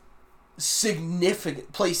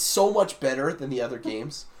plays so much better than the other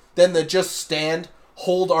games. Than the just stand,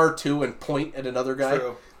 hold R2 and point at another guy.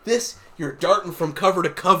 True. This, you're darting from cover to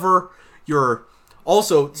cover.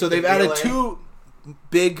 So they've added 2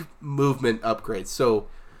 big movement upgrades. So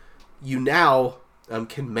you now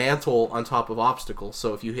can mantle on top of obstacles.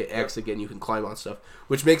 So if you hit X again, you can climb on stuff,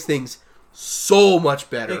 which makes things so much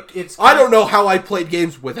better. I don't know how I played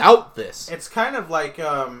games without this. It's kind of like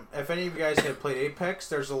if any of you guys have played Apex,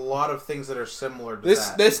 there's a lot of things that are similar to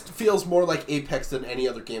that. This feels more like Apex than any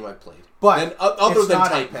other game I've played. But other than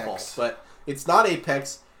Titanfall. But it's not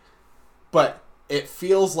Apex. But it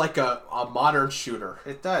feels like a modern shooter.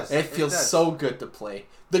 It does. And it feels so good to play.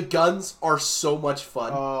 The guns are so much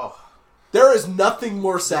fun. Oh. There is nothing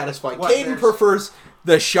more satisfying. Caden prefers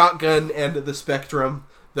the shotgun and the Spectrum,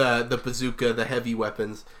 the bazooka, the heavy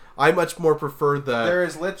weapons. I much more prefer the... There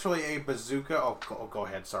is literally a bazooka... Oh, go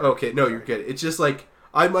ahead, sorry. Okay, no, you're good. It's just like,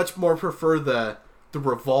 I much more prefer the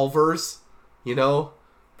revolvers, you know?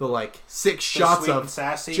 The 6 shots of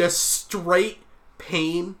sassy. Just straight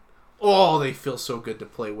pain. Oh, they feel so good to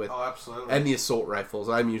play with. Oh, absolutely. And the assault rifles.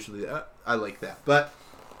 I'm usually... I like that. But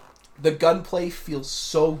the gunplay feels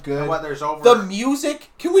so good. The music.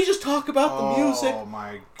 Can we just talk about the music? Oh,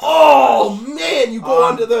 my God. Oh, man. You go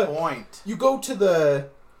onto the... point. You go to the...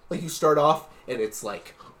 you start off, and it's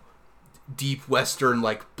deep Western,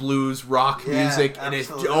 blues, rock music. And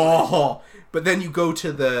absolutely. it's... Oh... But then you go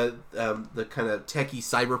to the kind of techie,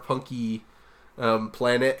 cyberpunky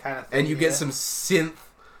planet, kind of thing, and you get some synth,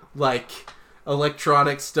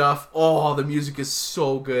 electronic stuff. Oh, the music is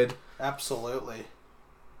so good. Absolutely.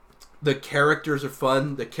 The characters are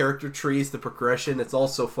fun. The character trees, the progression, it's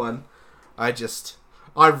also fun. I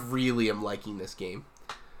really am liking this game.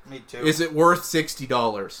 Me too. Is it worth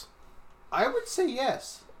 $60? I would say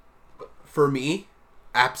yes. For me,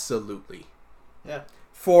 absolutely. Yeah.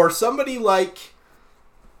 For somebody I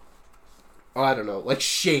don't know,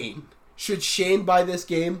 Shane. Should Shane buy this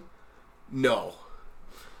game? No.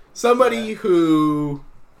 Somebody who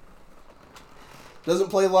doesn't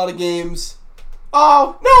play a lot of games.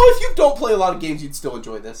 Oh, no, if you don't play a lot of games, you'd still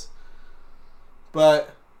enjoy this.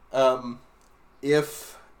 But,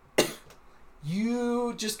 if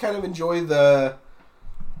you just kind of enjoy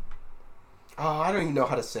I don't even know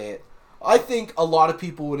how to say it. I think a lot of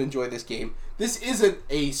people would enjoy this game. This isn't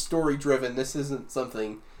a story-driven. This isn't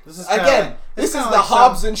something... This is the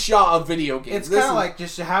Hobbs and Shaw of video games. It's kind of like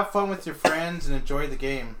just to have fun with your friends and enjoy the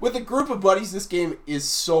game. With a group of buddies, this game is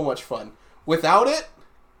so much fun. Without it,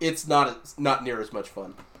 it's not near as much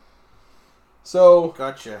fun. So...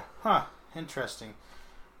 Gotcha. Huh. Interesting.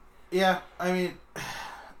 Yeah, I mean...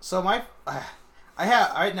 So right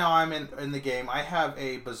now I'm in the game. I have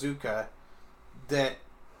a bazooka that...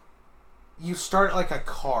 You start like a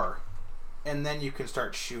car, and then you can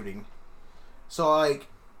start shooting. So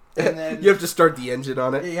and then you have to start the engine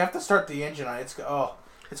on it. Yeah, you have to start the engine on it.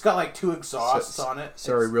 It's got 2 exhausts on it.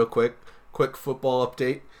 Sorry, real quick football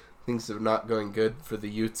update. Things are not going good for the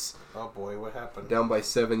Utes. Oh boy, what happened? Down by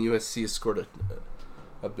 7. USC has scored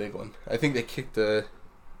a big one. I think they kicked a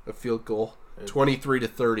field goal.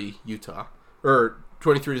 23-30 Utah, or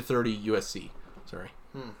 23-30 USC. Sorry.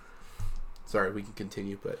 Sorry, we can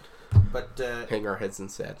continue, but hang our heads in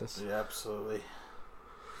sadness. Yeah, absolutely.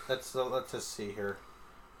 Let's just see here.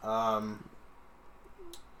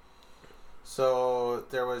 So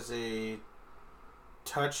there was a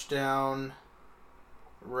touchdown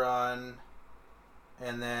run,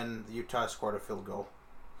 and then Utah scored a field goal.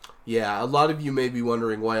 Yeah, a lot of you may be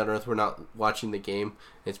wondering why on earth we're not watching the game.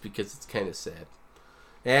 It's because it's kind of sad.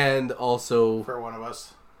 And also... For one of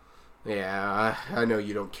us. Yeah, I know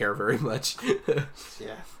you don't care very much.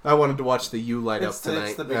 Yeah. I wanted to watch the U light up tonight.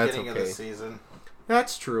 It's the beginning of the season.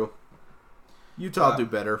 That's true. Utah do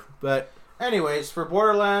better, but... Anyways, for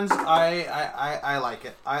Borderlands, I like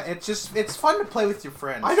it. It's fun to play with your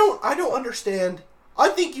friends. I don't understand I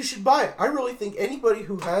think you should buy it. I really think anybody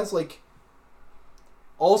who has, like...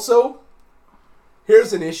 Also,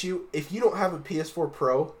 here's an issue. If you don't have a PS4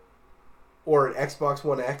 Pro or an Xbox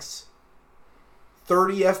One X,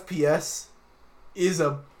 30 FPS is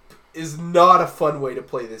not a fun way to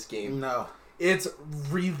play this game. No. It's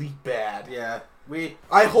really bad. Yeah.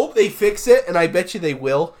 I hope they fix it, and I bet you they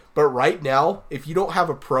will. But right now, if you don't have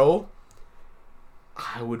a Pro,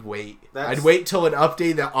 I would wait. I'd wait till an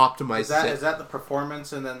update that optimizes it. Is that the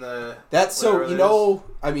performance and then the... That's so, you know,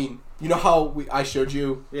 I mean, you know how I showed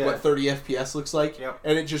you what 30 FPS looks like? Yep.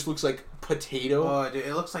 And it just looks like potato? Oh,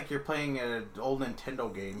 it looks like you're playing an old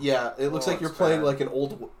Nintendo game. Yeah, it looks like you're playing like an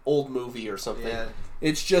old movie or something. Yeah.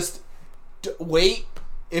 It's just, wait,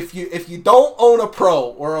 if you don't own a Pro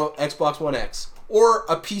or a Xbox One X or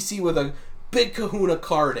a PC with a big kahuna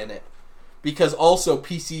card in it, because also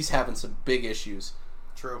PC's having some big issues.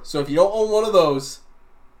 True. So if you don't own one of those,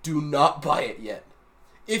 do not buy it yet.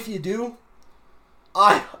 If you do,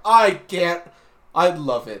 I can't. I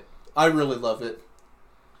love it. I really love it.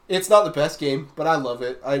 It's not the best game, but I love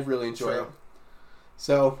it. I really enjoy it.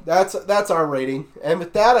 So that's our rating. And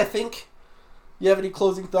with that, I think you have any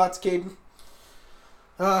closing thoughts, Caden?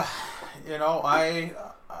 You know, I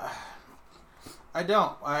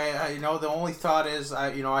don't. I you know, the only thought is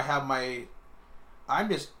I have my. I'm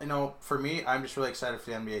just, for me, I'm just really excited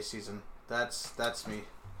for the NBA season. That's me.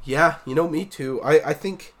 Yeah, me too. I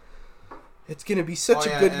think it's going to be such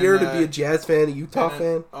a good year to be a Jazz fan, a Utah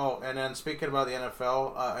fan. Oh, and then speaking about the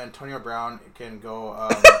NFL, Antonio Brown can go...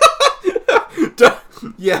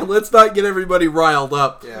 yeah, let's not get everybody riled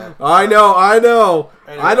up. Yeah. I know.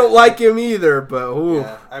 Anyway, I don't like him either, but... Ooh.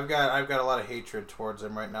 Yeah, I've got a lot of hatred towards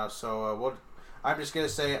him right now, so I'm just going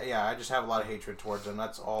to say, yeah, I just have a lot of hatred towards him.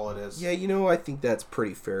 That's all it is. Yeah, I think that's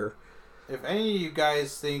pretty fair. If any of you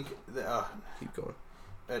guys think... Keep going.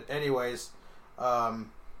 But anyways, I'm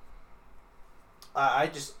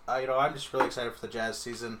just really excited for the Jazz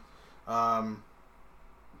season.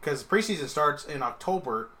 Because preseason starts in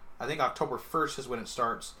October. I think October 1st is when it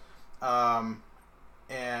starts. And,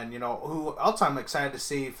 who else I'm excited to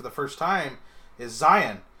see for the first time is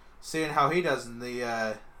Zion. Seeing how he does in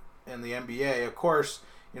the NBA. Of course,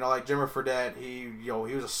 like Jimmer Fredette, he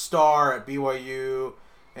was a star at BYU,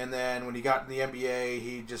 and then when he got in the NBA,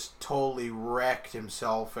 he just totally wrecked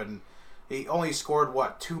himself, and he only scored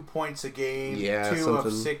 2 points a game, 2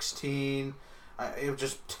 of 16. It was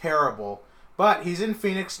just terrible. But he's in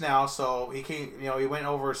Phoenix now, so he came. He went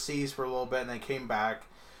overseas for a little bit and then came back.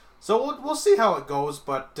 So we'll see how it goes,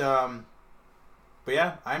 but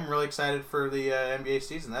yeah, I'm really excited for the NBA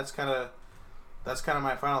season. That's kind of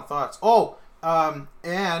my final thoughts. Oh,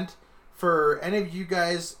 and for any of you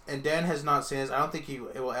guys, and Dan has not seen this, I don't think he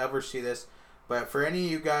will ever see this, but for any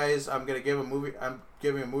of you guys, I'm giving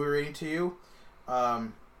a movie rating to you.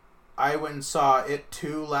 I went and saw It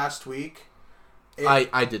 2 last week.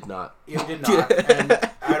 I did not. You did not,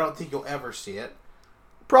 and I don't think you'll ever see it.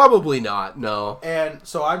 Probably not, no. And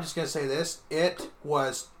so I'm just going to say this. It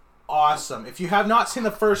was awesome. If you have not seen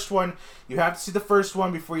the first one, you have to see the first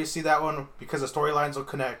one before you see that one, because the storylines will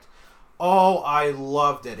connect. Oh, I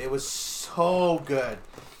loved it. It was so good.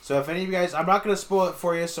 So if any of you guys, I'm not going to spoil it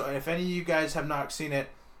for you, so if any of you guys have not seen it,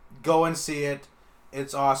 go and see it.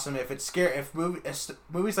 It's awesome. If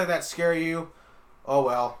movies like that scare you, oh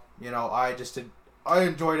well. I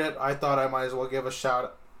enjoyed it. I thought I might as well give a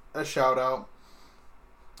shout out.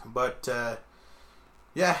 But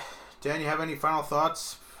yeah, Dan, you have any final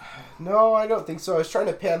thoughts? No, I don't think so. I was trying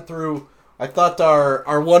to pan through. I thought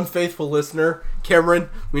our one faithful listener, Cameron,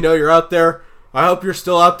 we know you're out there. I hope you're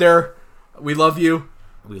still out there. We love you.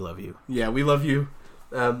 We love you. Yeah, we love you.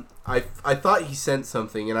 I thought he sent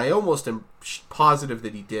something, and I almost am positive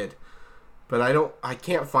that he did, but I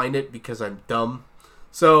can't find it because I'm dumb.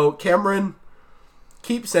 So Cameron,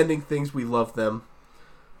 keep sending things. We love them,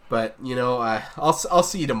 but I'll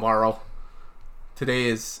see you tomorrow. Today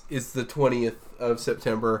is the 20th of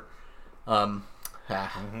September.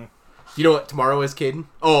 You know what tomorrow is, Caden?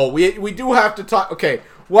 Oh, we do have to talk. Okay,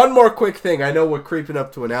 one more quick thing. I know we're creeping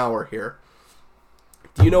up to an hour here.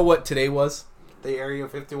 Do you know what today was? The Area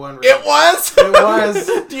 51 raid. It was? It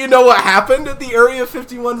was. Do you know what happened at the Area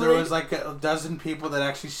 51 raid? There was like a dozen people that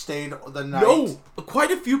actually stayed the night. No,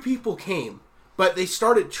 quite a few people came, but they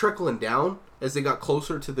started trickling down as they got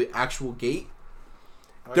closer to the actual gate.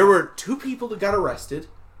 Oh, there were 2 people that got arrested.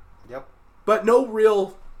 Yep. But no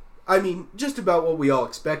real, just about what we all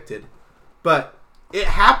expected. But it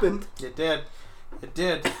happened. It did.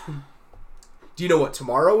 Do you know what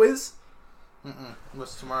tomorrow is?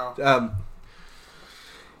 What's tomorrow?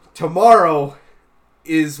 Tomorrow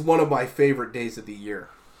is one of my favorite days of the year.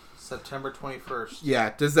 September 21st.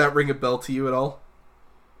 Yeah, does that ring a bell to you at all?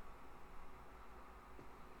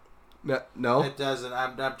 No? It doesn't.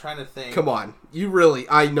 I'm trying to think. Come on. You really,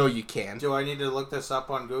 I know you can. Do I need to look this up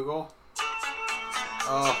on Google?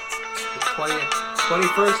 Oh, the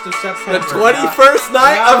 21st of September. The 21st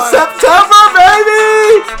night of September,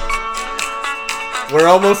 baby! We're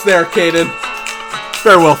almost there, Caden.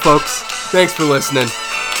 Farewell, folks. Thanks for listening.